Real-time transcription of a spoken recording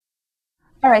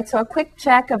All right, so a quick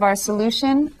check of our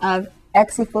solution of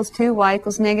x equals 2, y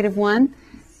equals -1.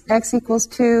 X equals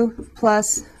 2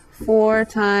 plus 4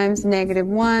 times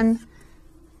 -1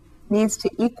 needs to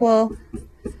equal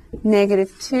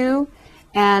 -2.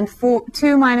 And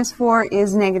 2 minus 4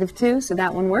 is -2, so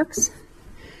that one works.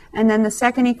 And then the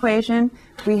second equation,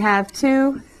 we have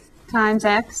 2 times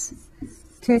x,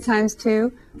 2 times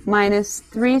 2, minus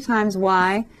 3 times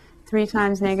y, 3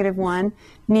 times -1,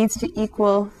 needs to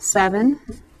equal 7.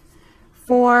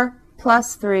 4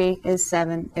 plus 3 is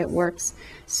 7. It works.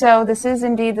 So this is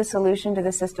indeed the solution to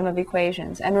the system of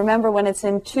equations. And remember, when it's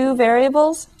in two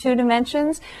variables, two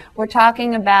dimensions, we're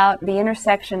talking about the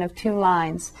intersection of two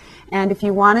lines. And if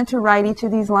you wanted to write each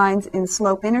of these lines in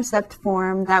slope-intercept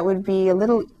form, that would be a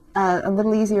little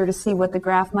easier to see what the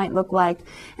graph might look like,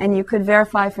 and you could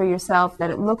verify for yourself that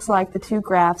it looks like the two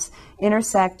graphs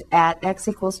intersect at x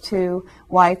equals 2,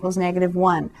 y equals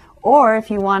 -1. Or if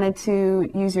you wanted to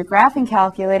use your graphing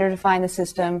calculator to find the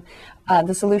system,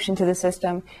 the solution to the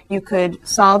system, you could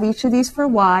solve each of these for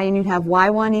y, and you'd have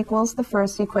y1 equals the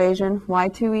first equation,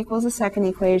 y2 equals the second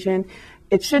equation.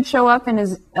 It should show up in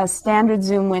a standard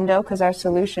zoom window because our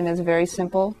solution is very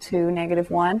simple to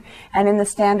 -1. And in the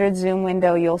standard zoom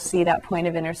window, you'll see that point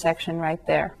of intersection right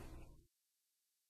there.